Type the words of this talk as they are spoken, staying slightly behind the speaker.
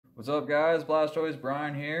What's up, guys? Blastoise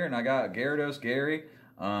Brian here, and I got Gyarados Gary.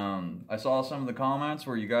 I saw some of the comments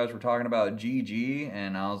where you guys were talking about GG,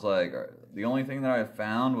 and I was like, the only thing that I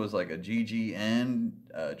found was like a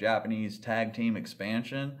GGN, Japanese tag team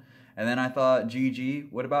expansion. And then I thought,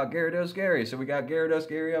 GG, what about Gyarados Gary? So we got Gyarados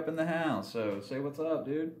Gary up in the house. So say what's up,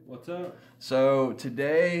 dude. What's up? So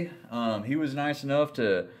today, he was nice enough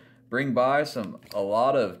to bring by a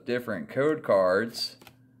lot of different code cards.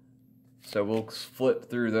 So we'll flip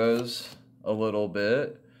through those a little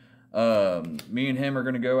bit. Me and him are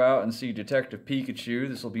going to go out and see Detective Pikachu.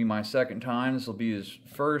 This will be my second time. This will be his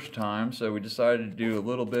first time. So we decided to do a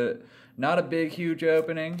little bit, not a big, huge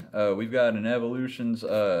opening. We've got an Evolutions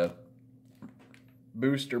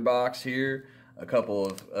booster box here, a couple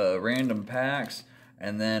of random packs,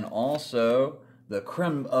 and then also the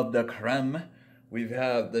creme of the creme. We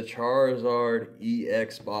have the Charizard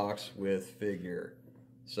EX box with figure.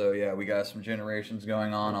 So yeah, we got some generations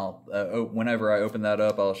going on. Whenever I open that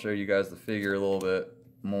up, I'll show you guys the figure a little bit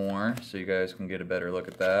more so you guys can get a better look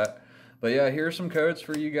at that. But yeah, here's some codes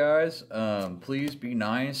for you guys. Please be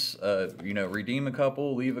nice. Redeem a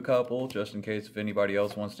couple, leave a couple, just in case if anybody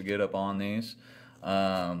else wants to get up on these.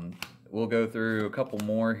 We'll go through a couple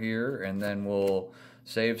more here, and then we'll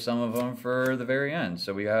save some of them for the very end.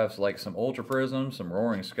 So we have like some Ultra Prisms, some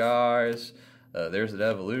Roaring Skies. There's the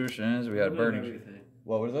Evolutions. We had Burning.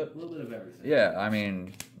 What was it? A little bit of everything. Yeah, I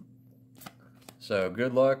mean, so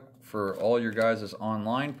good luck for all your guys'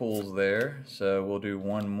 online pools there. So we'll do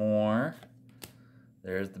one more.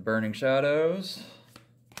 There's the Burning Shadows.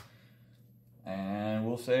 And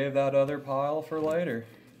we'll save that other pile for later.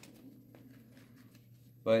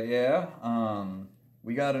 But yeah,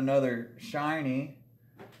 we got another shiny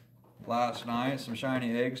last night, some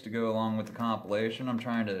shiny eggs to go along with the compilation. I'm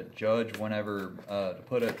trying to judge whenever to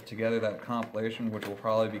put it together, that compilation, which will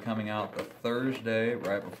probably be coming out the Thursday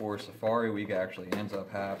right before Safari Week actually ends up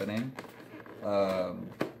happening. I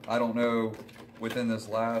don't know within this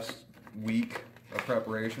last week of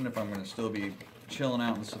preparation if I'm going to still be chilling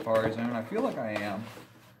out in the Safari Zone. I feel like I am.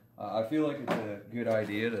 I feel like it's a good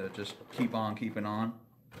idea to just keep on keeping on.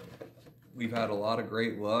 We've had a lot of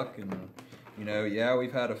great luck, and yeah,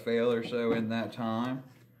 we've had a fail or so in that time.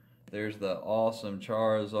 There's the awesome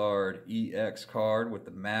Charizard EX card with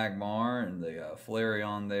the Magmar and the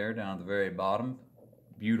Flareon there down at the very bottom.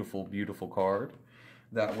 Beautiful, beautiful card.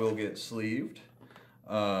 That will get sleeved.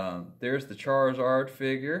 There's the Charizard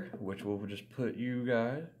figure, which we'll just put you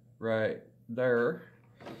guys right there.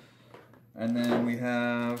 And then we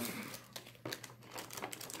have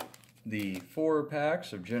the 4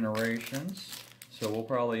 packs of Generations. So we'll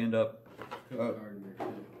probably end up...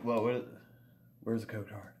 where's the code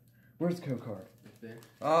card? Where's the code card? Right there.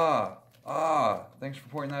 Thanks for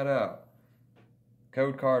pointing that out.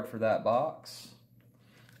 Code card for that box.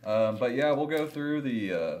 But yeah, we'll go through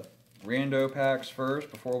the rando packs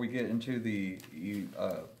first before we get into the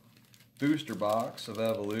booster box of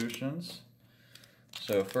Evolutions.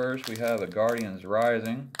 So first we have a Guardians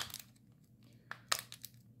Rising.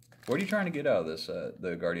 What are you trying to get out of this,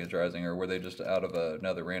 the Guardians Rising, or were they just out of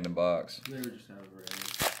another random box? They were just out of random.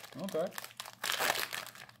 Okay.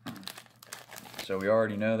 So we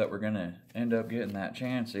already know that we're going to end up getting that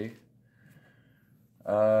Chansey.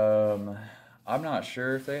 I'm not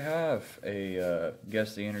sure if they have a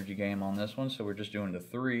Guess the Energy game on this one, so we're just doing the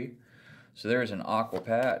 3. So there's an Aqua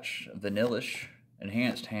Patch, Vanillish,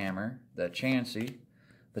 Enhanced Hammer, the Chansey,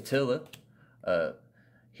 Patilla,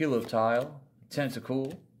 Helotile,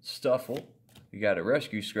 Tentacool, Stuffle. You got a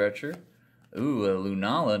Rescue Scratcher. Ooh, a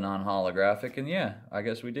Lunala non-holographic. And yeah, I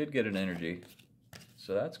guess we did get an energy.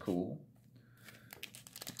 So that's cool.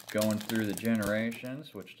 Going through the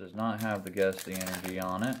Generations, which does not have the Guess the Energy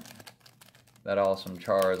on it. That awesome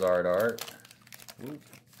Charizard art. Oop.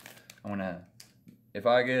 If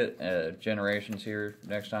I get Generations here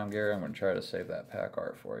next time, Gary, I'm going to try to save that pack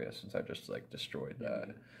art for you since I just destroyed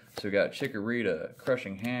that. So we got Chikorita,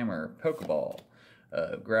 Crushing Hammer, Pokeball,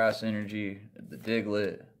 Grass Energy, the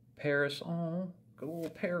Diglett, Paris, oh, good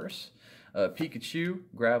old Paris, Pikachu,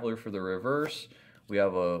 Graveler for the reverse. We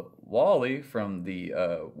have a Wally from the,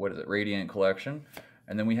 Radiant Collection.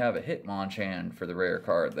 And then we have a Hitmonchan for the rare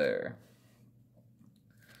card there.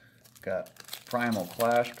 Got Primal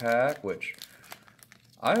Clash pack, which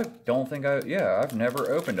I don't think I've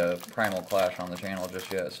never opened a Primal Clash on the channel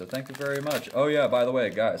just yet, so thank you very much. Oh yeah, by the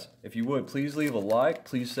way, guys, if you would, please leave a like,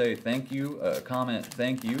 please say thank you, comment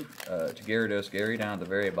thank you to Gyarados Gary down at the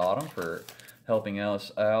very bottom for helping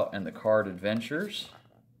us out in the card adventures.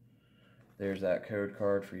 There's that code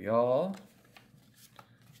card for y'all.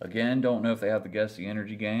 Again, don't know if they have the Guess the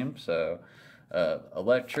Energy game, so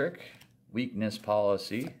Electric, Weakness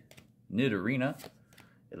Policy, Nidorina,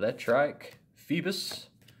 Electrike, Phoebus,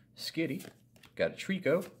 Skitty, got a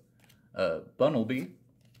Trico, Bunnelby,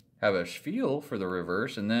 have a Spiel for the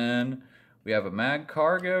reverse, and then we have a Mag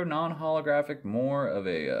Cargo, non-holographic, more of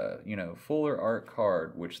a, you know, fuller art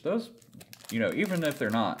card, which those, you know, even if they're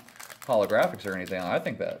not holographics or anything, I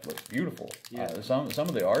think that looks beautiful. Yeah. Some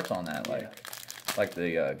of the arts on that, like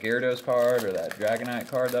the Gyarados card or that Dragonite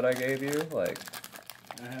card that I gave you, like.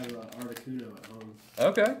 I have Articuno at home.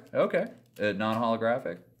 Okay.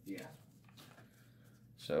 Non-holographic. Yeah.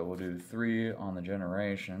 So we'll do 3 on the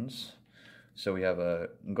generations. So we have a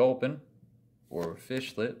Gulpin or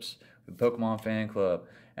Fish Lips with Pokemon Fan Club.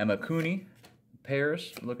 Emakuni,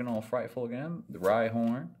 Paris, looking all frightful again. The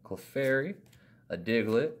Rhyhorn, Clefairy, a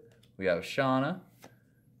Diglett. We have Shauna.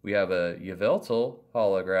 We have a Yveltal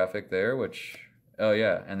holographic there, which, oh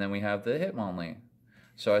yeah, and then we have the Hitmonlee.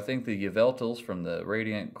 So I think the Yveltals from the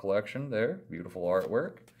Radiant collection there, beautiful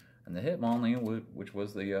artwork, and the Hitmonlee, which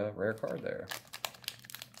was the rare card there.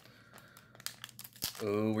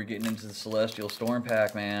 Oh, we're getting into the Celestial Storm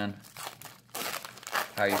pack, man.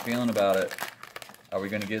 How are you feeling about it? Are we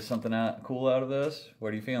going to get something cool out of this?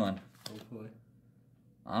 What are you feeling? Hopefully.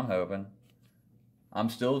 I'm hoping. I'm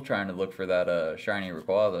still trying to look for that shiny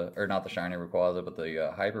Rayquaza, or not the shiny Rayquaza, but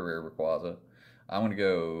the hyper rare Rayquaza. I'm going to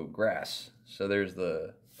go Grass. So there's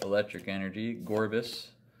the Electric Energy, Gorbis,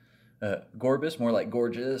 more like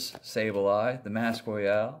Gorgeous, Sableye, the Mask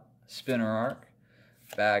Royale, Spinner Arc,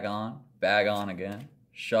 Bagon again,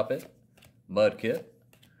 Shuppet, Mudkip,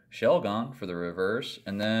 Shelgon for the reverse,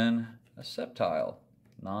 and then a Sceptile,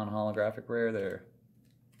 non-holographic rare there.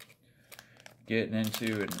 Getting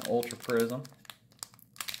into an Ultra Prism,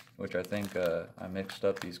 which I think I mixed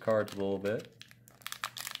up these cards a little bit.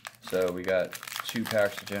 So we got 2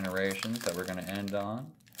 packs of generations that we're going to end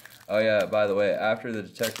on. Oh yeah, by the way, after the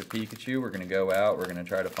Detective Pikachu, we're going to go out, we're going to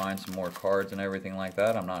try to find some more cards and everything like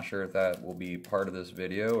that. I'm not sure if that will be part of this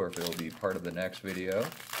video or if it will be part of the next video.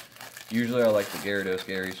 Usually I like the Gyarados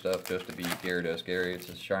Gary stuff just to be Gyarados Gary. It's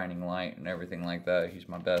a shining light and everything like that. He's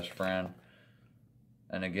my best friend.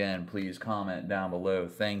 And again, please comment down below,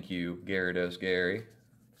 thank you, Gyarados Gary,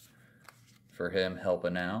 for him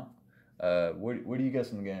helping out. What do you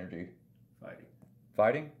guess in the energy? Fighting.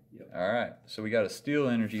 Fighting? Yep. Alright, so we got a Steel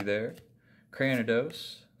Energy there.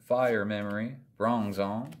 Cranidos, Fire Memory,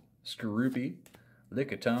 Bronzong, Skorupi,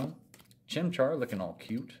 Lickitung, Chimchar looking all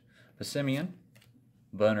cute, Passimian,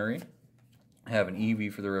 Bunnery, have an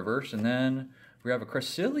Eevee for the reverse, and then we have a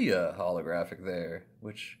Cresselia holographic there,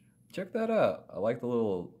 which, check that out. I like the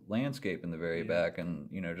little landscape in the very back and,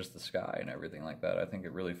 you know, just the sky and everything like that. I think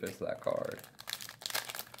it really fits that card.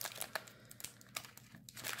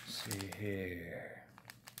 Let's see here.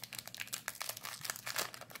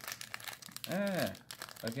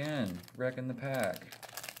 Again, wrecking the pack.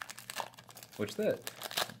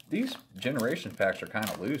 These generation packs are kind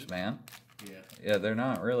of loose, man. Yeah. Yeah, they're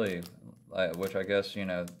not really, which I guess, you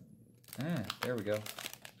know, there we go.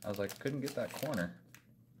 I was like, couldn't get that corner.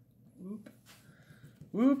 Whoop.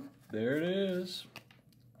 Whoop, there it is.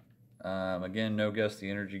 Again, no guess the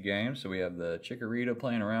energy game. So we have the Chikorita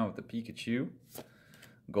playing around with the Pikachu.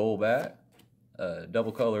 Golbat,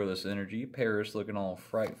 double colorless energy. Paris looking all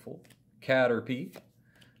frightful. Caterpie,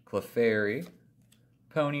 Clefairy,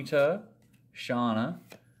 Ponyta, Shauna.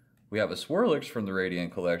 We have a Swirlix from the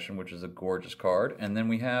Radiant collection, which is a gorgeous card. And then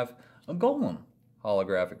we have a Golem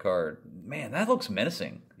holographic card. Man, that looks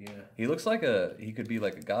menacing. Yeah. He looks like he could be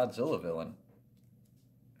like a Godzilla villain.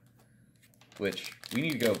 Which, we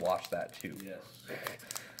need to go watch that too. Yes.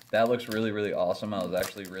 That looks really, really awesome. I was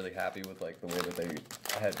actually really happy with like the way that they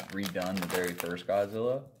had redone the very first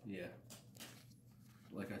Godzilla. Yeah.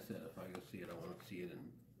 Like I said, if I go see it, I want to see it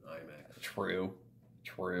in IMAX. True.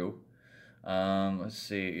 Let's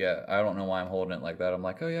see. Yeah, I don't know why I'm holding it like that. I'm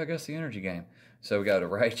like, oh yeah, I guess the energy game. So we got a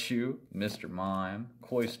Raichu, Mr. Mime,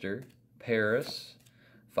 Cloyster, Paris,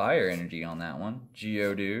 Fire Energy on that one,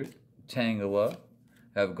 Geodude, Tangela,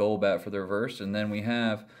 have Golbat for the reverse, and then we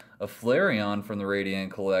have a Flareon from the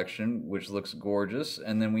Radiant collection, which looks gorgeous,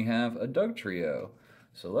 and then we have a Dugtrio.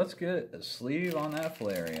 So let's get a sleeve on that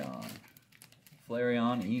Flareon.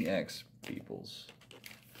 Flareon EX, peoples.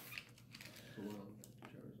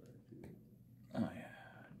 Oh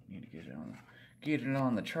yeah, need to get it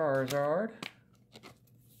on the Charizard.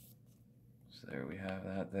 So there we have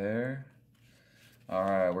that there. All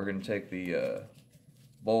right, we're gonna take the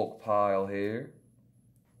bulk pile here,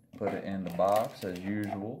 put it in the box as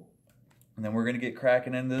usual, and then we're gonna get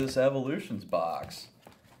cracking into this Evolutions box.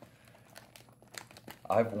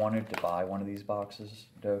 I've wanted to buy one of these boxes,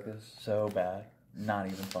 Dokas, so bad. Not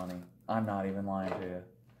even funny. I'm not even lying to you.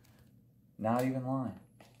 Not even lying.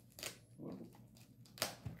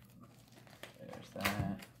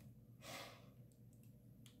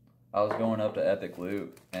 I was going up to Epic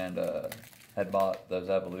Loot and had bought those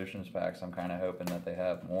Evolutions packs. I'm kind of hoping that they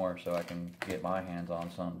have more so I can get my hands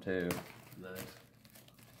on some too. Nice.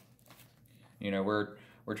 You know, we're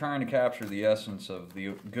trying to capture the essence of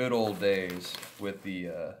the good old days with the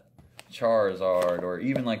Charizard, or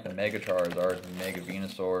even like the Mega Charizards and Mega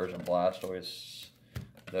Venusaurs and Blastoise.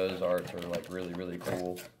 Those arts are like really, really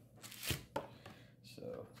cool. So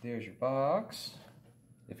there's your box,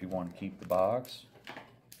 if you want to keep the box.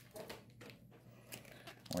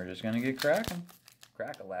 We're just gonna get cracking,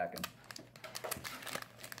 crack-a-lacking.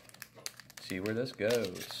 See where this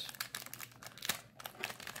goes.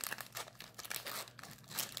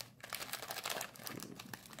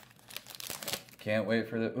 Can't wait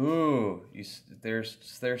for the, ooh, there's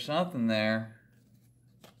something there.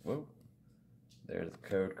 Whoa, there's the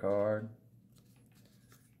code card.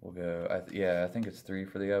 We'll go, I think it's 3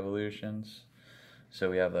 for the evolutions. So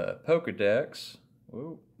we have a Pokedex.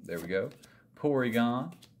 Whoa, there we go.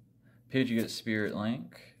 Porygon, Pidgeot Spirit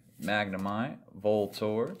Link, Magnemite,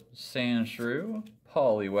 Voltorb, Sandshrew,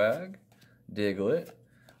 Poliwag, Diglett.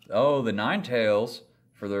 Oh, the Ninetales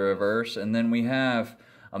for the reverse, and then we have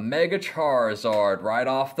a Mega Charizard right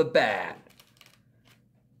off the bat.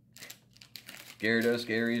 Gyarados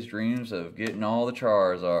Gary's dreams of getting all the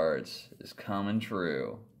Charizards is coming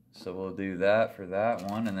true. So we'll do that for that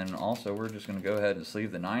one, and then also we're just going to go ahead and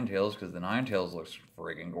sleeve the Ninetales because the Ninetales looks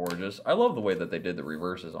friggin' gorgeous. I love the way that they did the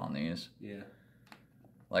reverses on these. Yeah.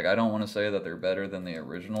 Like, I don't want to say that they're better than the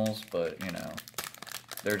originals, but, you know,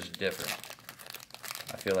 they're just different.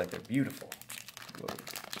 I feel like they're beautiful. Whoa.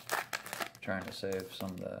 Trying to save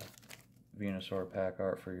some of the Venusaur pack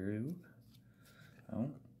art for you.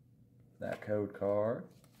 Oh, that code card.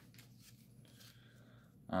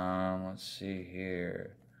 Let's see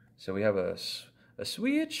here. So we have a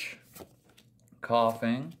Switch,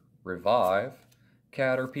 Coughing, Revive,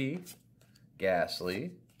 Caterpie,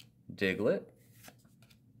 Ghastly, Diglett,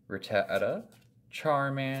 Rattata,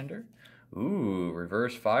 Charmander, ooh,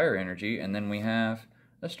 Reverse Fire Energy, and then we have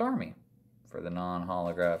a Starmie for the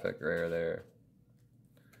non-holographic rare there.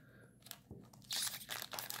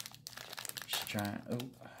 Just trying, oh,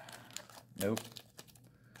 nope,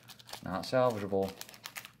 not salvageable.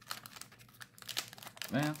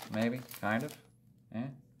 Yeah, maybe, kind of.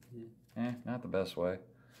 Not the best way.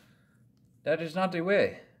 That is not the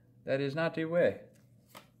way. That is not the way.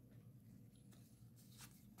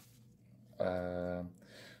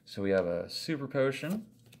 So we have a Super Potion,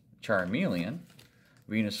 Charmeleon,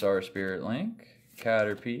 Venusaur Spirit Link,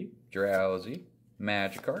 Caterpie, Drowsy,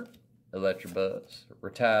 Magikarp, Electabuzz,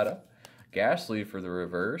 Rattata, Ghastly for the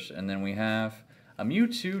reverse, and then we have a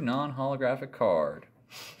Mewtwo non-holographic card.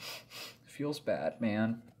 Feels bad,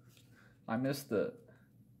 man. I miss the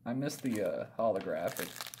holographic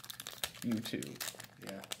Mewtwo.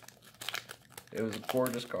 Yeah. It was a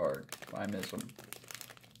gorgeous card. I miss them.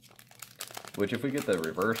 Which, if we get the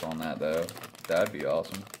reverse on that, though, that'd be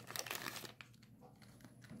awesome.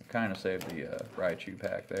 Kind of saved the Raichu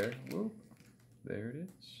pack there. Whoop. There it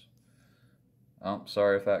is. Oh,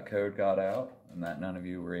 sorry if that code got out and that none of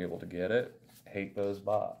you were able to get it. Hate those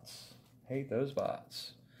bots. Hate those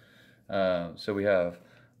bots. So we have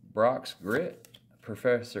Brock's Grit,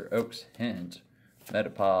 Professor Oak's Hint,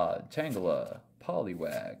 Metapod, Tangela,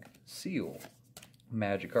 Poliwag, Seal,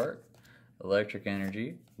 Magikarp, Electric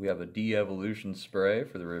Energy. We have a De-Evolution Spray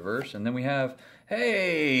for the reverse. And then we have,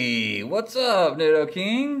 hey, what's up,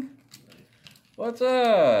 Nidoking? What's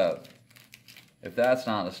up? If that's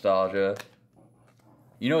not nostalgia.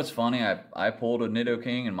 You know what's funny? I pulled a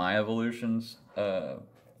Nidoking in my evolutions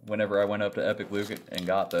whenever I went up to Epic Luke and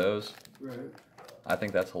got those. Right. I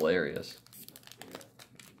think that's hilarious.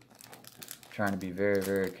 Trying to be very,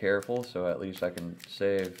 very careful so at least I can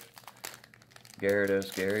save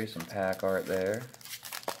Gyarados Gary some pack art there.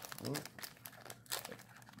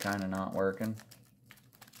 Kind of not working.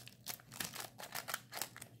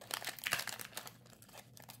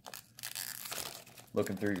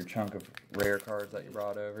 Looking through your chunk of rare cards that you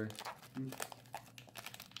brought over.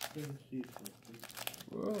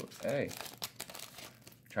 Whoa, hey.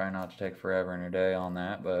 Trying not to take forever in a day on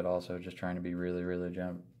that, but also just trying to be really, really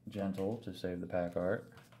gentle to save the pack art.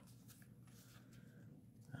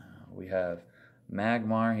 We have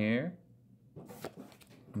Magmar here,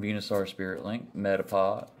 Venusaur Spirit Link,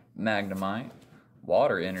 Metapod, Magnemite,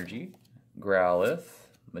 Water Energy, Growlithe,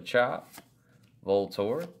 Machop,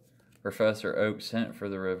 Voltorb, Professor Oak's Hint for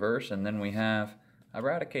the reverse, and then we have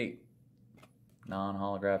Eradicate,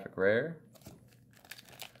 non-holographic rare.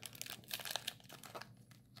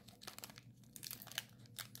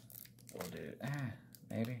 We'll do,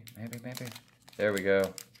 maybe. There we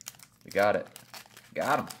go. We got it.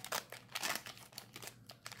 Got him.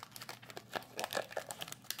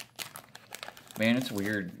 Man, it's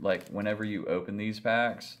weird. Like, whenever you open these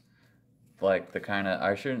packs, like, the kind of,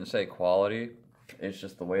 I shouldn't say quality, it's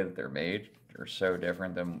just the way that they're made are so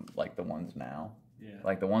different than, like, the ones now. Yeah.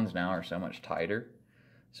 Like, the ones now are so much tighter.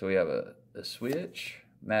 So we have a Switch,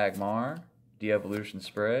 Magmar, De-Evolution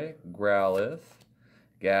Spray, Growlithe,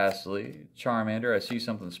 Ghastly, Charmander. I see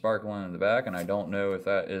something sparkling in the back, and I don't know if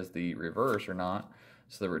that is the reverse or not.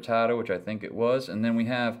 It's the Rattata, which I think it was. And then we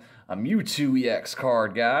have a Mewtwo EX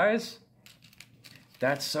card, guys.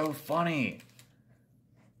 That's so funny.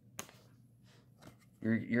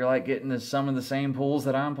 You're like getting some of the same pulls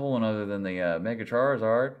that I'm pulling other than the Mega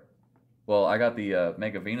Charizard. Well, I got the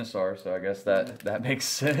Mega Venusaur, so I guess that makes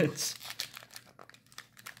sense.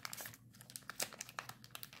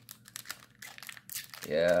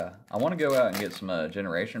 Yeah, I want to go out and get some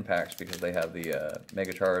generation packs because they have the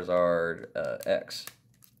Mega Charizard X,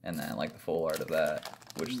 and then like the full art of that,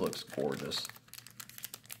 which looks gorgeous.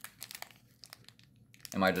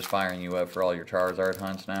 Am I just firing you up for all your Charizard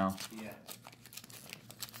hunts now? Yeah.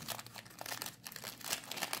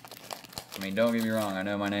 I mean, don't get me wrong, I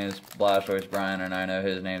know my name is Blastoise Brian, and I know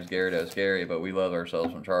his name's Gyarados Gary, but we love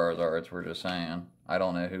ourselves some Charizards, we're just saying. I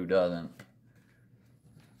don't know who doesn't.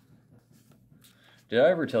 Did I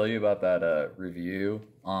ever tell you about that review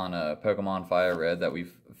on Pokemon Fire Red that we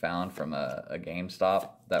found from a GameStop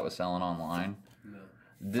that was selling online? No.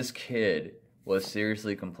 This kid was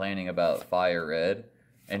seriously complaining about Fire Red,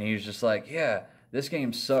 and he was just like, yeah, this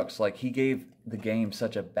game sucks. Like, he gave the game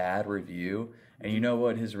such a bad review, and you know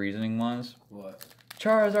what his reasoning was? What?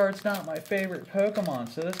 Charizard's not my favorite Pokemon,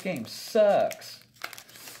 so this game sucks.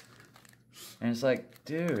 And it's like,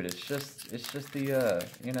 dude, it's just the,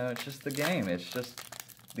 you know, it's just the game. It's just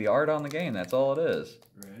the art on the game. That's all it is.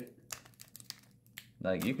 Right.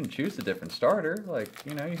 Like, you can choose a different starter. Like,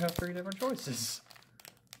 you know, you have 3 different choices.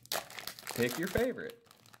 Pick your favorite.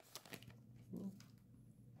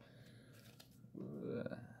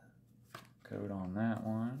 Code on that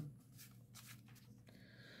one.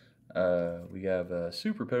 We have a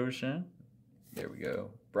Super Potion. There we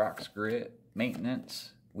go. Brock's Grit,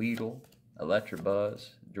 Maintenance, Weedle, Electabuzz,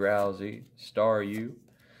 Drowsy, Staryu.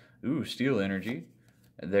 Ooh, Steel Energy.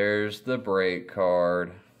 There's the Break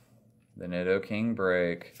card. The Nidoking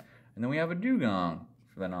Break. And then we have a Dugong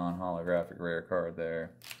for the non-holographic rare card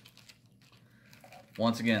there.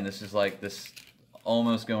 Once again, this is like this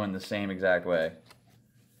almost going the same exact way.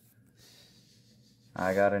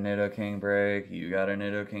 I got a Nidoking Break. You got a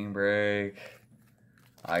Nidoking Break.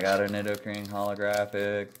 I got a Nidoking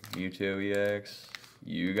holographic. Mewtwo EX.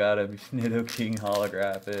 You got a Nidoking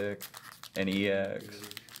holographic. An EX.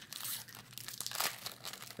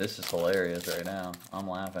 This is hilarious right now. I'm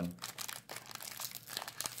laughing.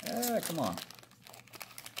 Yeah, come on.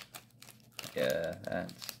 Yeah,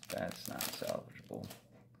 that's not salvageable.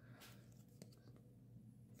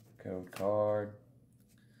 Code card.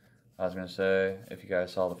 I was going to say, if you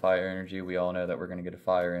guys saw the Fire Energy, we all know that we're going to get a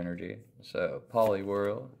Fire Energy. So,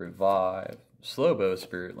 Poliwhirl, Revive, Slowbo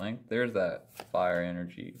Spirit Link, there's that Fire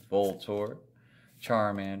Energy, Voltorb,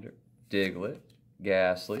 Charmander, Diglett,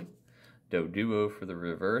 Ghastly, Doduo for the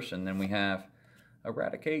reverse, and then we have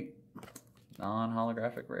Eradicate,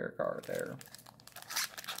 non-holographic rare card there.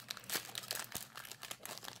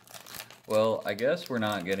 Well, I guess we're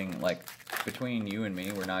not getting, like, between you and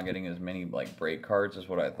me, we're not getting as many, like, break cards as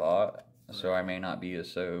what I thought. So I may not be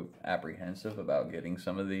as so apprehensive about getting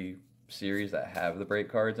some of the series that have the break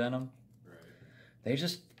cards in them. Right. I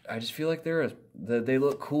just feel like they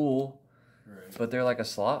look cool, right, but they're like a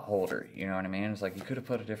slot holder. You know what I mean? It's like you could have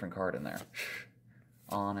put a different card in there.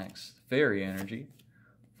 Onyx, Fairy Energy,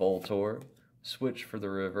 Voltorb, Switch for the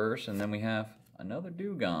reverse, and then we have another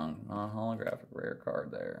Dugong, non-holographic rare card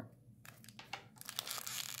there.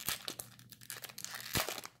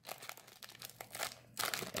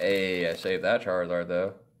 Hey, I saved that Charizard,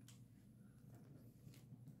 though.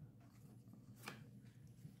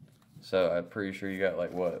 So, I'm pretty sure you got,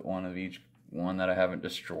 like, what, one of each one that I haven't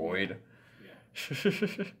destroyed?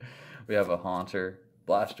 Yeah. We have a Haunter,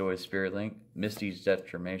 Blastoise Spirit Link, Misty's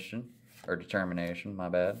Determination, my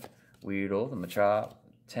bad. Weedle, the Machop,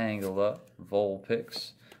 Tangela,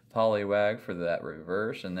 Vulpix, Poliwag for that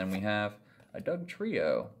reverse, and then we have a Doug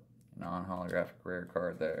Trio, non-holographic rare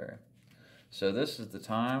card there. So this is the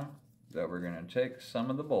time that we're going to take some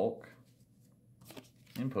of the bulk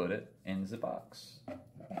and put it in the box.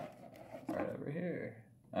 Right over here.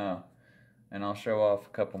 Oh, and I'll show off a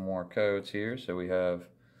couple more codes here. So we have...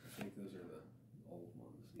 I think those are the old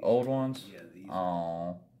ones. Old ones? Yeah, these.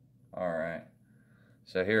 Oh, alright.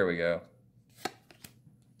 So here we go.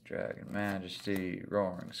 Dragon Majesty,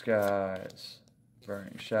 Roaring Skies,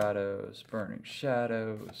 Burning Shadows,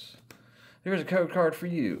 There's a code card for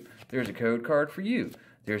you. There's a code card for you.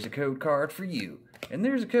 There's a code card for you. And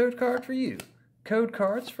there's a code card for you. Code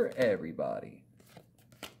cards for everybody.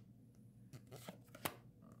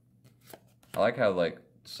 I like how, like,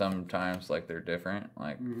 sometimes, like, they're different,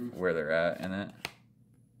 like, where they're at in it.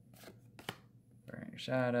 Burning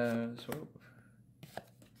Shadows. Whoop.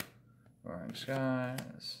 Roaring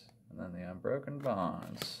Skies. And then the Unbroken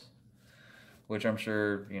Bonds. Which I'm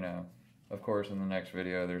sure, you know, of course, in the next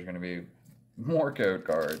video, there's going to be more code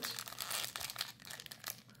cards.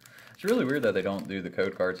 It's really weird that they don't do the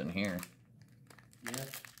code cards in here. Yeah.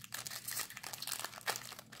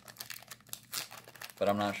 But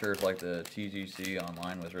I'm not sure if, like, the TGC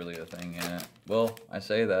online was really a thing yet. Well, I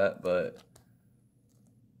say that, but...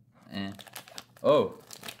 Oh!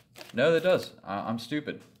 No, that does. I'm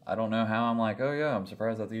stupid. I don't know how I'm like, oh yeah, I'm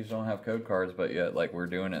surprised that these don't have code cards, but yet, like, we're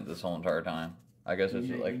doing it this whole entire time. I guess it's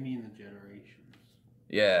like... You mean the generations.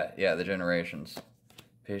 Yeah, the generations.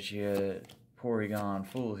 Pidgeot, Porygon,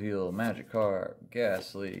 Full Heal, Magikarp,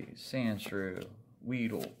 Ghastly, Sandshrew,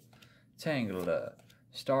 Weedle, Tangela,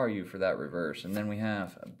 Staryu for that reverse, and then we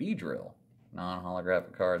have a Beedrill,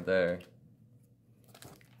 non-holographic card there.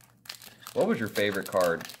 What was your favorite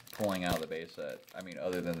card pulling out of the base set? I mean,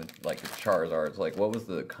 other than the Charizards, like, what was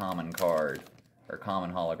the common card or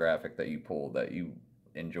common holographic that you pulled that you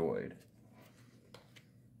enjoyed?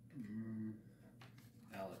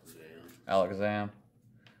 Alakazam.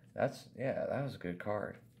 That was a good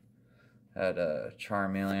card. Had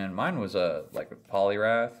Charmeleon. Mine was like a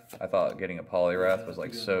Poliwrath. I thought getting a Poliwrath was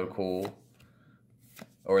like so cool.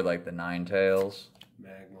 Or like the Ninetales.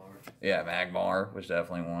 Magmar. Yeah, Magmar was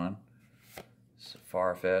definitely one.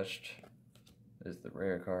 Farfetch'd is the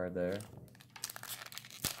rare card there.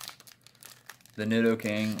 The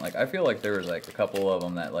Nidoking, like, I feel like there was like a couple of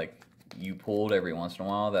them that like you pulled every once in a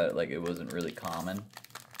while that like it wasn't really common.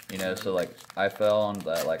 You know, so like I found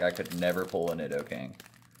that like I could never pull a Nidoking.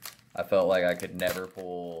 I felt like I could never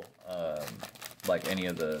pull like any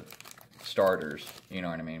of the starters, you know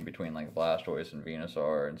what I mean, between like Blastoise and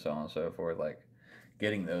Venusaur and so on and so forth. Like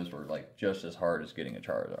getting those were like just as hard as getting a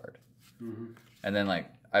Charizard. And then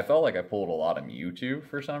like I felt like I pulled a lot of Mewtwo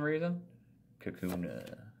for some reason.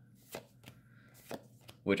 Kakuna.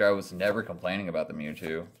 Which I was never complaining about the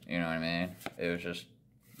Mewtwo, you know what I mean? It was just,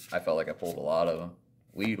 I felt like I pulled a lot of them.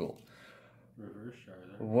 Weedle. Reverse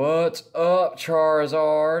Charizard. What's up,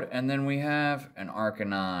 Charizard? And then we have an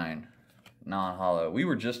Arcanine. Non-holo. We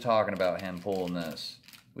were just talking about him pulling this.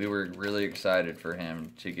 We were really excited for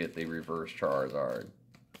him to get the reverse Charizard.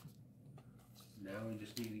 Now we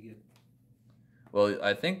just need to get... Well,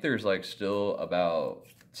 I think there's like still about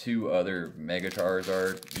 2 other Mega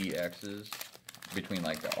Charizard EXs between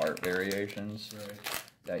like the art variations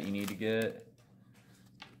that you need to get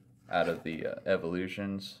out of the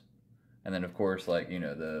evolutions. And then of course, like, you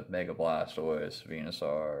know, the Mega Blastoise,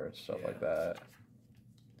 Venusaur, stuff like that.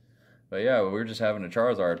 But yeah, we're just having a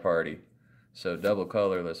Charizard party. So double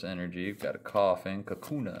colorless energy. We've got a Coughing,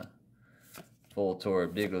 Kakuna,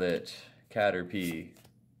 Voltorb, Diglett, Caterpie,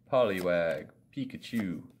 Poliwag,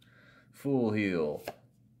 Pikachu, Full Heal.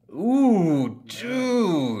 Ooh,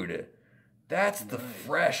 dude! That's the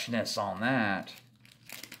freshness on that.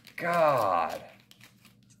 God.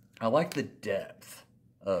 I like the depth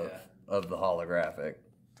of the holographic.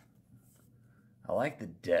 I like the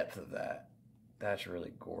depth of that. That's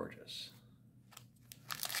really gorgeous.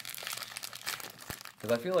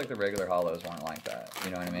 Because I feel like the regular holos weren't like that.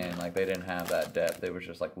 You know what I mean? Like, they didn't have that depth. It was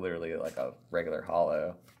just, like, literally like a regular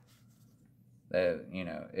holo. They, you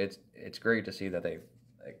know, it's great to see that they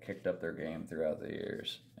kicked up their game throughout the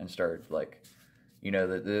years and started, like, you know,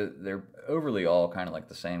 they're overly all kind of like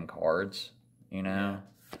the same cards, you know?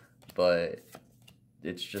 But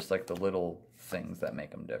it's just like the little things that make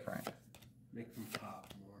them different. Make them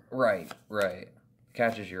pop more. Right.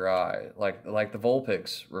 Catches your eye. Like the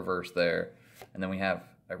Vulpix reverse there. And then we have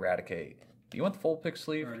Eradicate. Do you want the Vulpix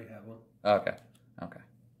sleeve? I already have one. Okay.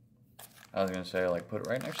 I was going to say, like, put it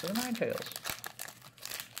right next to the Ninetales.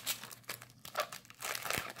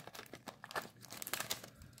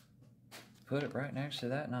 Put it right next to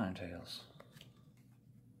that Ninetales.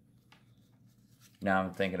 Now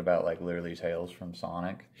I'm thinking about, like, literally Tails from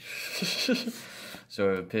Sonic.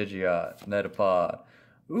 So, Pidgeot, Metapod.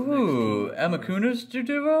 Ooh, Amakuna's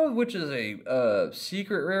Duo, which is a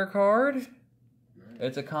secret rare card.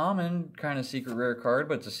 It's a common kind of secret rare card,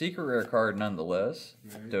 but it's a secret rare card nonetheless.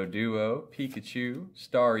 Doduo, Pikachu,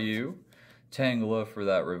 Staryu, Tangela for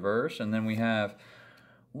that reverse, and then we have...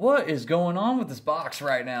 What is going on with this box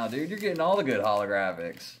right now, dude? You're getting all the good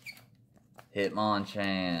holographics.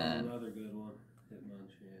 Hitmonchan. Another good one.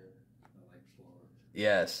 Hitmonchan. I like Florence.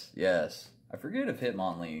 Yes, yes. I forget if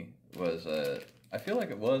Hitmonlee was a. I feel like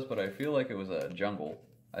it was, but I feel like it was a jungle.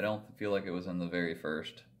 I don't feel like it was in the very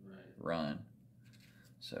first run.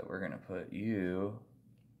 So we're gonna put you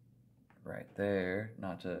right there,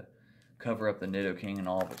 not to cover up the Nidoking in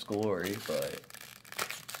all of its glory, but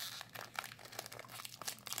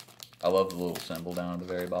I love the little symbol down at the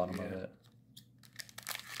very bottom of it.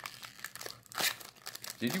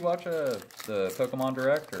 Did you watch the Pokemon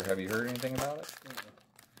Direct, or have you heard anything about it?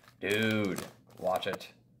 Dude, watch it.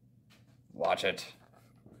 Watch it.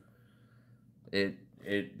 It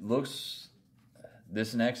looks.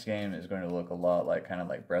 This next game is going to look a lot like kind of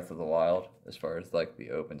like Breath of the Wild as far as like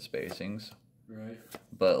the open spacings. Right.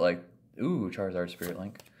 But like, ooh, Charizard Spirit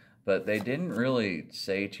Link. But they didn't really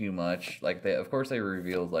say too much. Like they, of course, they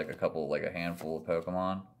revealed like a handful of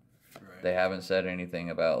Pokemon. Right. They haven't said anything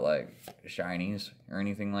about like shinies or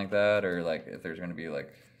anything like that, or like if there's going to be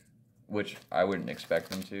like, which I wouldn't expect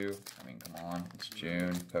them to. I mean, come on, it's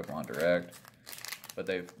June, Pokemon Direct. But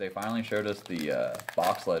they finally showed us the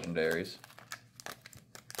box legendaries,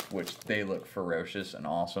 which they look ferocious and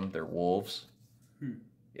awesome. They're wolves.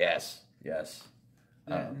 Yes, yes.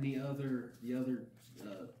 And the other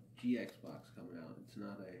GX box coming out. It's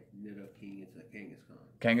not a Nidoking, it's a Kangaskhan.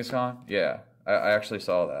 Kangaskhan? Yeah, I actually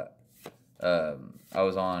saw that. I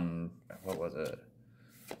was on, what was it?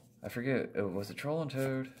 I forget. Was it Troll and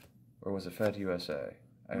Toad, or was it Fed USA?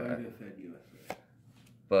 Might have been Fed USA.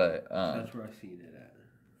 But that's where I seen it at.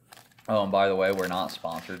 Oh, and by the way, we're not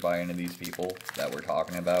sponsored by any of these people that we're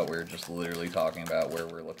talking about. We're just literally talking about where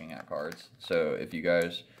we're looking at cards. So if you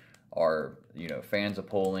guys are, fans of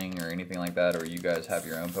polling or anything like that, or you guys have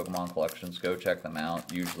your own Pokemon collections, go check them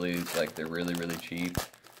out. Usually, like, they're really, really cheap.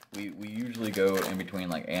 We usually go in between,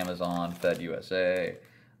 like, Amazon, Fed USA,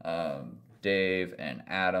 Dave, and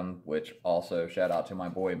Adam, which also shout out to my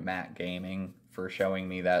boy Matt Gaming for showing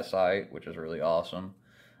me that site, which is really awesome.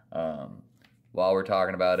 While we're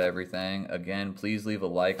talking about everything, again, please leave a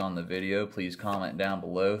like on the video. Please comment down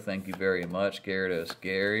below. Thank you very much, Gyarados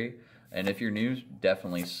Gary. And if you're new,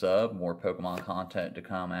 definitely sub. More Pokemon content to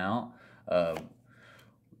come out.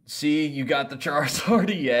 See, you got the Charizard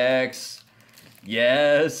EX.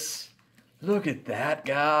 Yes. Look at that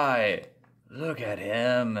guy. Look at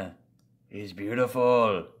him. He's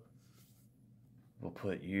beautiful. We'll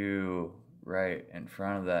put you right in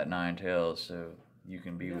front of that Ninetales so you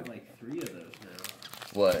can be with like 3 of those now.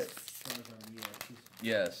 What?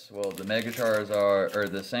 Yes, well, the Mega Charizard, or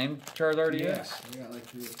the same Charizard EX? Yeah, we got like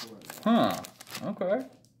 3 or 4 of them. Huh, okay.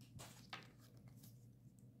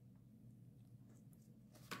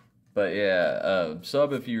 But yeah,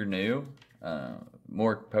 sub if you're new.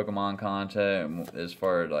 More Pokemon content as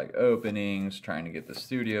far as like openings, trying to get the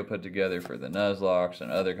studio put together for the Nuzlocks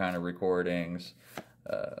and other kind of recordings.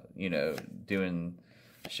 Doing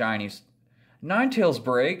shiny Ninetales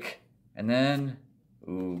break, and then,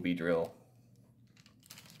 ooh, Beedrill.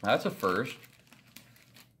 That's a first.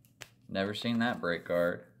 Never seen that break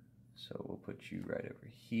card. So we'll put you right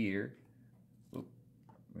over here. Oop,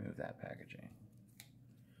 remove that packaging.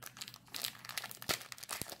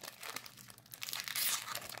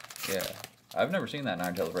 Yeah, I've never seen that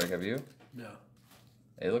Ninetales break, have you? No.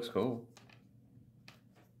 It looks cool.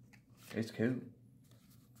 It's cool.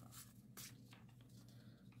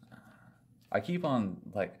 I keep on,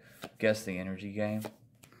 like, guess the energy game.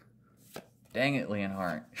 Dang it,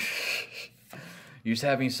 Leonhardt. You just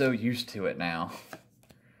have me so used to it now.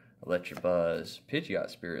 I'll let you buzz. Pidgeot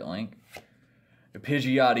Spirit Link. The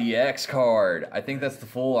Pidgeot EX card. I think that's the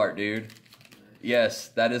full art, dude. Yes,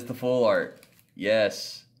 that is the full art.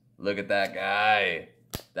 Yes. Look at that guy.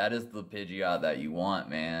 That is the Pidgeot that you want,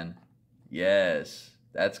 man. Yes.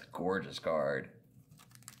 That's a gorgeous card.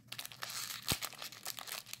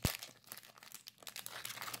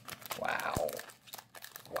 Wow.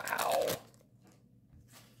 Wow.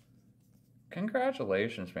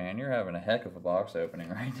 Congratulations, man. You're having a heck of a box opening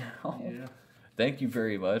right now. Yeah. Thank you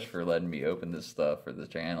very much for letting me open this stuff for the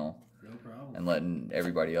channel. No problem. And letting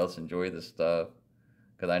everybody else enjoy this stuff.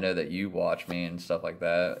 Because I know that you watch me and stuff like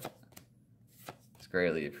that. It's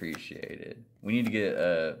greatly appreciated. We need to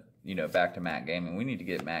get, back to Matt Gaming. We need to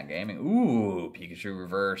get Matt Gaming. Ooh, Pikachu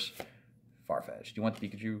reverse. Farfetch'd. Do you want the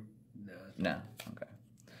Pikachu? No. No? Okay.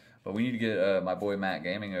 But we need to get my boy Matt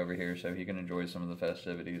Gaming over here so he can enjoy some of the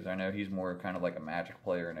festivities. I know he's more kind of like a Magic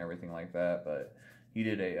player and everything like that, but he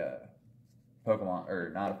did a Pokemon,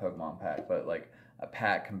 or not a Pokemon pack, but like a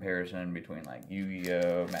pack comparison between like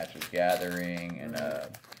Yu-Gi-Oh, Magic Gathering, and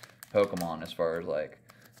Pokemon as far as like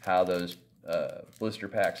how those blister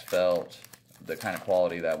packs felt, the kind of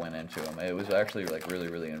quality that went into them. It was actually like really,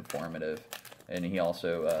 really informative. And he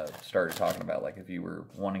also started talking about, like, if you were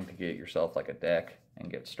wanting to get yourself, like, a deck and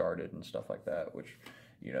get started and stuff like that, which,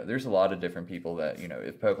 you know, there's a lot of different people that, you know,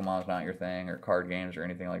 if Pokemon's not your thing or card games or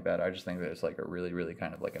anything like that, I just think that it's, like, a really, really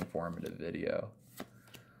kind of, like, informative video.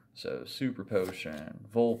 So, Super Potion,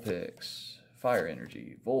 Vulpix, Fire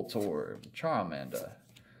Energy, Voltorb, Charmander,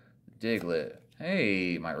 Diglett.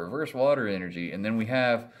 Hey, my Reverse Water Energy. And then we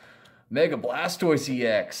have Mega Blastoise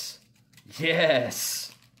EX.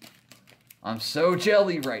 Yes! I'm so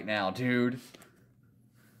jelly right now, dude.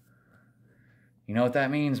 You know what that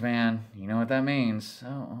means, man. You know what that means. Oh,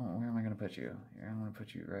 where am I going to put you? Here, I'm going to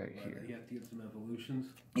put you right here. You have to get some evolutions?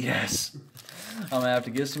 Yes. I'm going to have to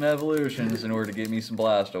get some evolutions in order to get me some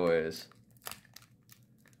Blastoise.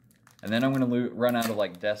 And then I'm going to run out of,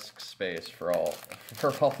 like, desk space for all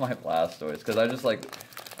my Blastoise. Because I just, like,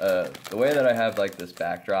 the way that I have, like, this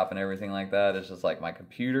backdrop and everything like that is just, like, my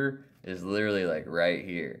computer is literally, like, right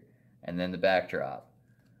here. And then the backdrop.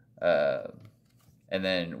 And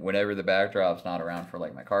then whenever the backdrop's not around for,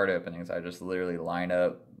 like, my card openings, I just literally line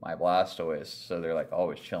up my Blastoise so they're, like,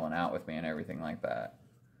 always chilling out with me and everything like that.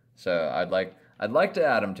 So I'd like to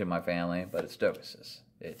add him to my family, but it's Dokas's.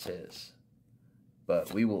 It's his.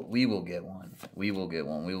 But we will get one. We will get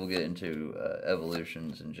one. We will get into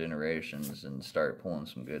evolutions and generations and start pulling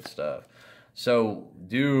some good stuff. So,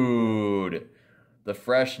 dude, the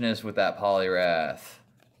freshness with that Poliwrath,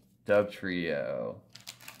 Dugtrio.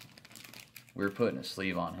 We were putting a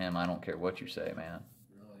sleeve on him. I don't care what you say, man.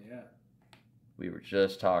 Oh, yeah. We were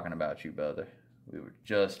just talking about you, brother. We were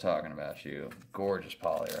just talking about you. Gorgeous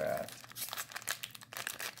Poliwrath.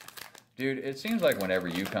 Dude, it seems like whenever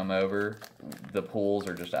you come over, the pools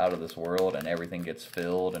are just out of this world and everything gets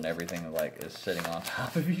filled and everything, like, is sitting on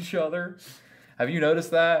top of each other. Have you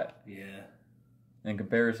noticed that? Yeah. In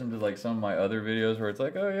comparison to, like, some of my other videos where it's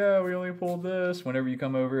like, oh yeah, we only pulled this. Whenever you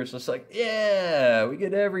come over, it's just like, yeah, we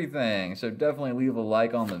get everything. So definitely leave a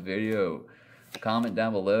like on the video. Comment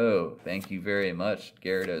down below. Thank you very much,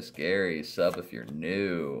 Gyarados Gary. Sub if you're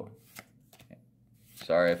new.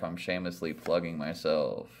 Sorry if I'm shamelessly plugging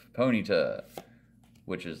myself. Ponyta,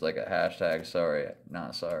 which is like a hashtag sorry,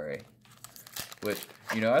 not sorry. Which,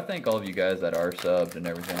 you know, I thank all of you guys that are subbed and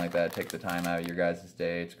everything like that. Take the time out of your guys'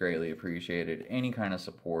 day. It's greatly appreciated. Any kind of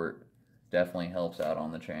support definitely helps out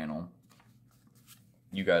on the channel.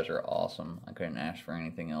 You guys are awesome. I couldn't ask for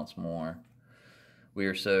anything else more. We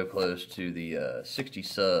are so close to the 60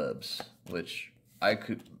 subs, which I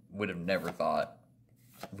would have never thought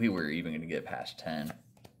we were even going to get past 10.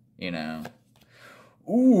 You know?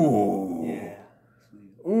 Ooh. Yeah.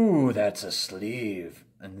 Ooh, that's a sleeve.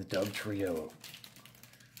 And the Dugtrio.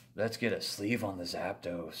 Let's get a sleeve on the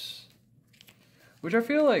Zapdos. Which I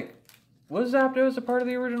feel like... Was Zapdos a part of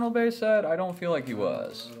the original base set? I don't feel like he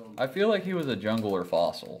was. I feel like he was a jungle or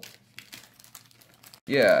fossil.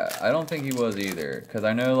 Yeah, I don't think he was either. Because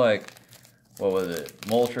I know, like... What was it?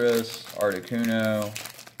 Moltres, Articuno,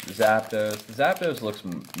 Zapdos. The Zapdos looks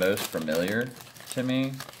most familiar to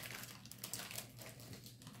me.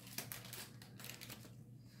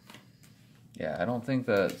 Yeah, I don't think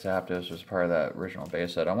that Zapdos was part of that original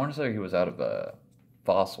base set. I want to say he was out of a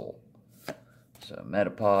fossil. So,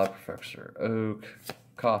 Metapod, Professor Oak,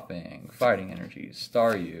 Coughing, Fighting Energy,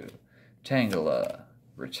 Staryu, Tangela,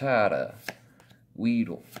 Rattata,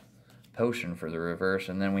 Weedle, Potion for the reverse,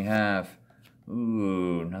 and then we have,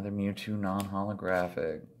 ooh, another Mewtwo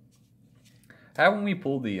non-holographic. Haven't we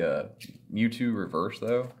pulled the Mewtwo reverse,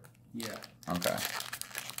 though? Yeah. Okay.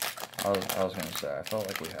 I was going to say, I felt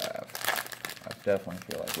like we have. I definitely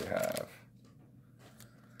feel like we have.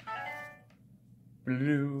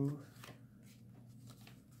 Blue.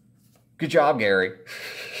 Good job, Gary.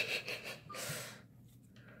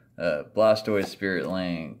 Blastoise Spirit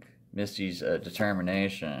Link, Misty's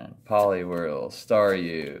Determination, Poliwhirl,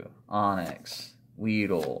 Staryu, Onix,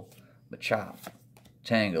 Weedle, Machop,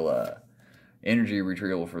 Tangela, Energy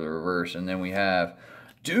Retrieval for the reverse, and then we have,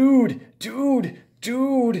 dude,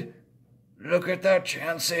 look at that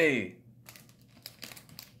Chansey.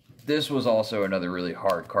 This was also another really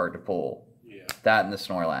hard card to pull. Yeah. That and the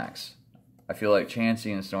Snorlax. I feel like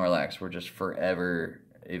Chansey and Snorlax were just forever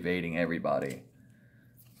evading everybody.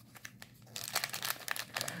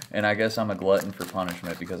 And I guess I'm a glutton for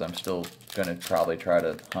punishment because I'm still going to probably try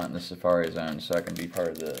to hunt in the Safari Zone so I can be part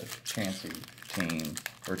of the Chansey team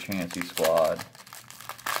or Chansey squad.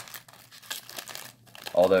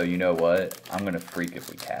 Although, you know what? I'm going to freak if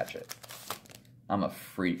we catch it. I'm a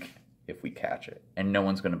freak if we catch it. And no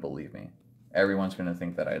one's going to believe me. Everyone's going to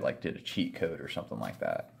think that I like did a cheat code or something like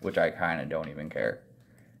that. Which I kind of don't even care.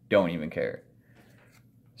 Don't even care.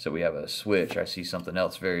 So we have a switch. I see something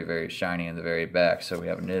else very, very shiny in the very back. So we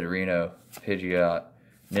have a Nidorino, Pidgeot,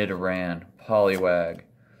 Nidoran, Poliwag,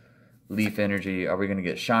 Leaf Energy. Are we going to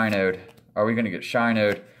get Shinoed? Are we going to get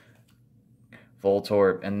Shinoed?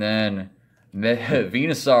 Voltorb, and then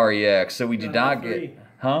Venusaur EX. So we did not get...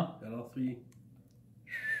 Huh? Got all three.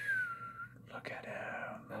 Look at him.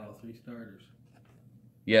 Got all three starters.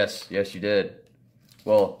 Yes, yes, you did.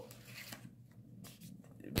 Well,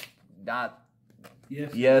 not...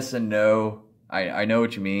 Yes and no. I know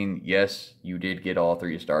what you mean. Yes, you did get all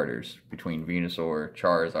three starters between Venusaur,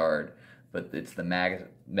 Charizard, but it's the Mega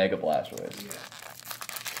Blastoise. Yeah.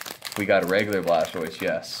 We got a regular Blastoise,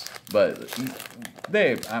 yes. But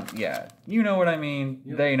they, yeah, you know what I mean.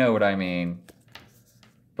 Yep. They know what I mean.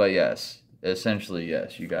 But yes, essentially,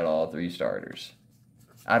 yes, you got all three starters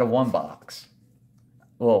out of one box.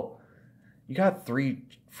 Well, you got 3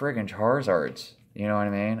 friggin' Charizards. You know what I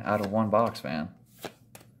mean? Out of one box, man.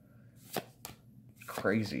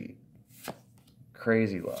 Crazy.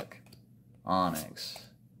 Crazy luck. Onyx,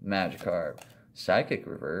 Magikarp, Psychic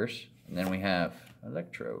Reverse, and then we have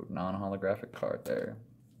Electrode, non-holographic card there.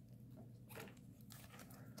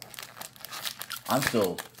 I'm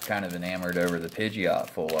still kind of enamored over the Pidgeot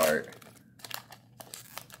full art.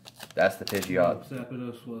 That's the Pidgeot.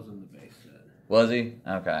 Zapdos was in the base set. Was he?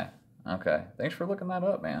 Okay. Okay. Thanks for looking that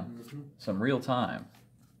up, man. Some real time.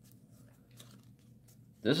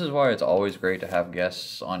 This is why it's always great to have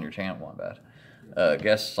guests on your channel.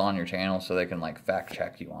 Guests on your channel so they can like fact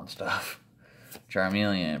check you on stuff.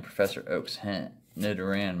 Charmeleon, Professor Oak's Hint,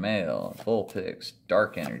 Nidoran Male, Vulpix,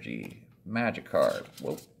 Dark Energy, Magikarp,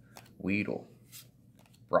 Weedle,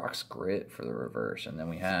 Brock's Grit for the reverse, and then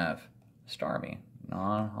we have Starmie,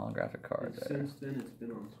 non-holographic card there. Since then, it's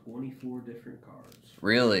been on 24 different cards.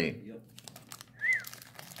 Really? Yep.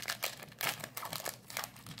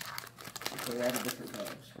 A lot of different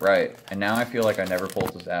cards. Right, and now I feel like I never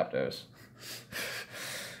pulled the Zapdos.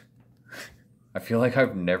 I feel like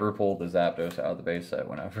I've never pulled the Zapdos out of the base set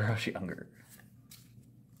whenever I was younger.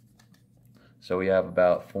 So we have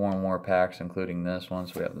about 4 more packs, including this one.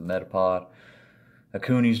 So we have the Metapod,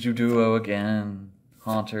 Akunis Duduo again,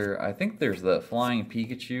 Haunter. I think there's the Flying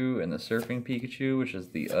Pikachu and the Surfing Pikachu, which is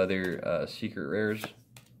the other Secret Rares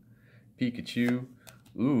Pikachu.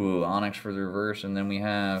 Ooh, Onyx for the reverse, and then we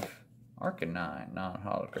have Arcanine,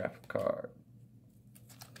 non-holographic card.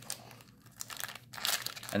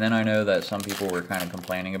 And then I know that some people were kind of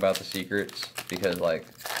complaining about the secrets because, like,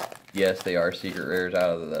 yes, they are secret rares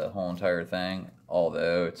out of the whole entire thing,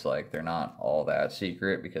 although it's like they're not all that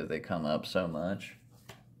secret because they come up so much.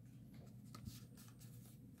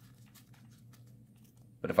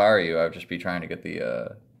 But if I were you, I would just be trying to get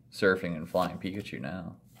the Surfing and Flying Pikachu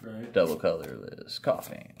now. Right. Double colorless,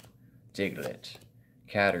 Coughing, Diglett,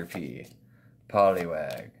 Caterpie,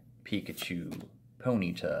 Poliwag, Pikachu,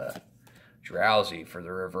 Ponyta, Drowsy for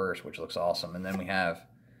the reverse, which looks awesome. And then we have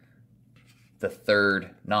the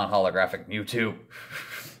third non-holographic Mewtwo.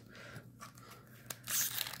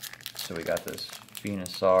 So we got this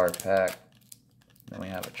Venusaur pack. Then we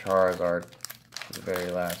have a Charizard for the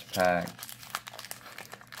very last pack.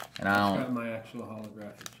 And I don't... It's got my actual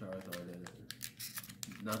holographic Charizard in it.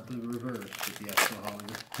 Not the reverse, but the actual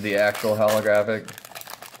holographic. The actual holographic.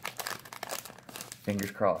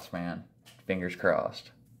 Fingers crossed, man. Fingers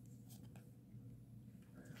crossed.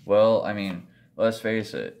 Well, I mean, let's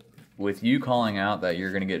face it. With you calling out that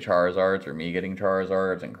you're going to get Charizards or me getting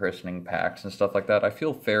Charizards and christening packs and stuff like that, I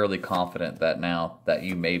feel fairly confident that now that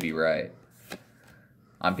you may be right.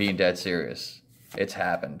 I'm being dead serious. It's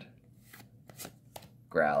happened.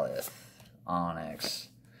 Growlithe, Onyx.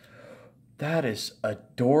 That is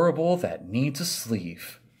adorable. That needs a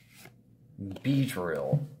sleeve.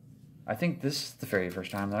 Beedrill. I think this is the very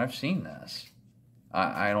first time that I've seen this.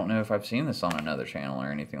 I don't know if I've seen this on another channel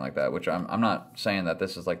or anything like that, which I'm not saying that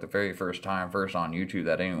this is like the very first time, first on YouTube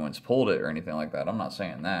that anyone's pulled it or anything like that. I'm not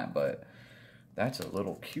saying that, but that's a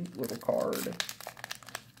little cute little card.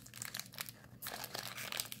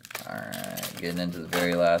 Alright, getting into the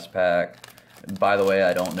very last pack. And by the way,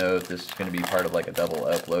 I don't know if this is going to be part of like a double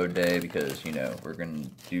upload day because, you know, we're going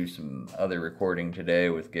to do some other recording today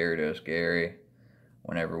with Gyarados Gary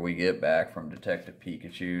whenever we get back from Detective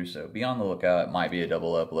Pikachu. So be on the lookout. It might be a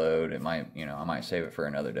double upload. It might, you know, I might save it for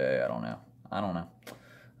another day. I don't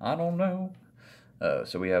know.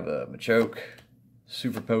 So we have a Machoke,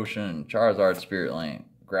 Super Potion, Charizard Spirit Link,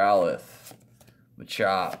 Growlithe,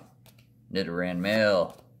 Machop, Nidoran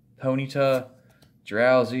Male, Ponyta,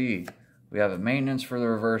 Drowsy. We have a Maintenance for the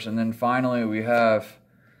reverse. And then finally we have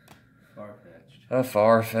a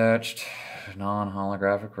Farfetch'd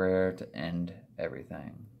non-holographic rare to end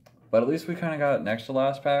everything. But at least we kind of got next to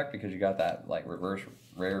last pack because you got that like reverse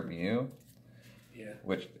rare Mew. Yeah.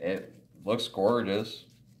 Which it looks gorgeous.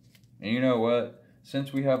 And you know what?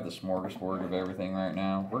 Since we have the smorgasbord of everything right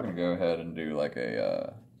now, we're gonna go ahead and do like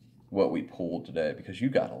a what we pulled today because you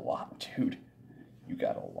got a lot, dude. You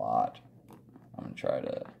got a lot. I'm gonna try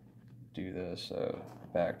to do this so the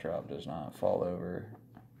backdrop does not fall over.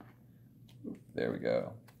 There we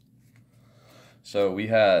go. So we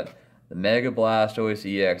had the Mega Blastoise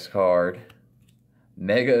EX card,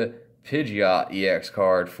 Mega Pidgeot EX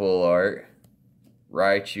card full art,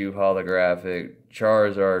 Raichu holographic,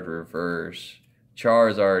 Charizard reverse,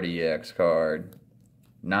 Charizard EX card,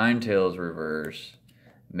 Ninetales reverse,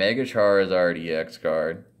 Mega Charizard EX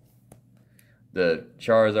card, the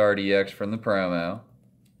Charizard EX from the promo,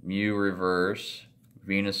 Mew reverse,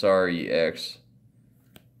 Venusaur EX,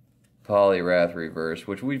 Poliwrath reverse,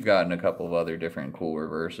 which we've gotten a couple of other different cool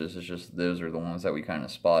reverses. It's just those are the ones that we kind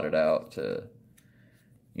of spotted out to,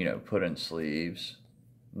 you know, put in sleeves.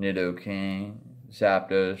 Nidoking,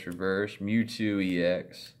 Zapdos reverse, Mewtwo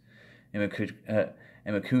EX,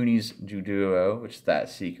 Imakuni's Juduo, which is that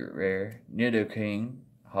secret rare, Nidoking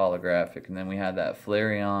holographic, and then we had that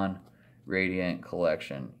Flareon Radiant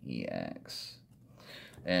Collection EX.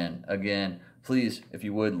 And again, please, if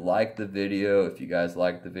you would like the video, if you guys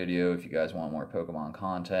like the video, if you guys want more Pokemon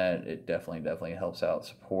content, it definitely helps out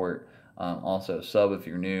support. Also, sub if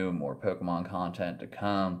you're new, more Pokemon content to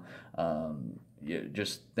come.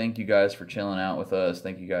 Just thank you guys for chilling out with us.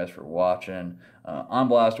 Thank you guys for watching. I'm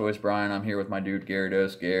Blastoise Brian. I'm here with my dude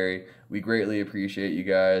Gyarados Gary. We greatly appreciate you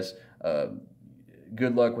guys.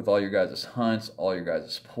 Good luck with all your guys' hunts, all your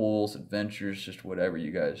guys' pulls, adventures, just whatever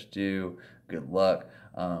you guys do. Good luck.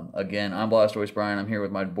 Again, I'm Blastoise Brian. I'm here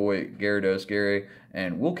with my boy Gyarados Gary,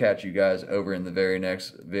 and we'll catch you guys over in the very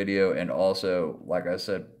next video. And also, like I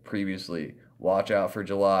said previously, watch out for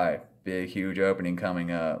July. Big, huge opening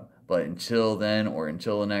coming up. But until then, or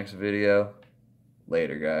until the next video,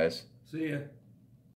 later, guys. See ya.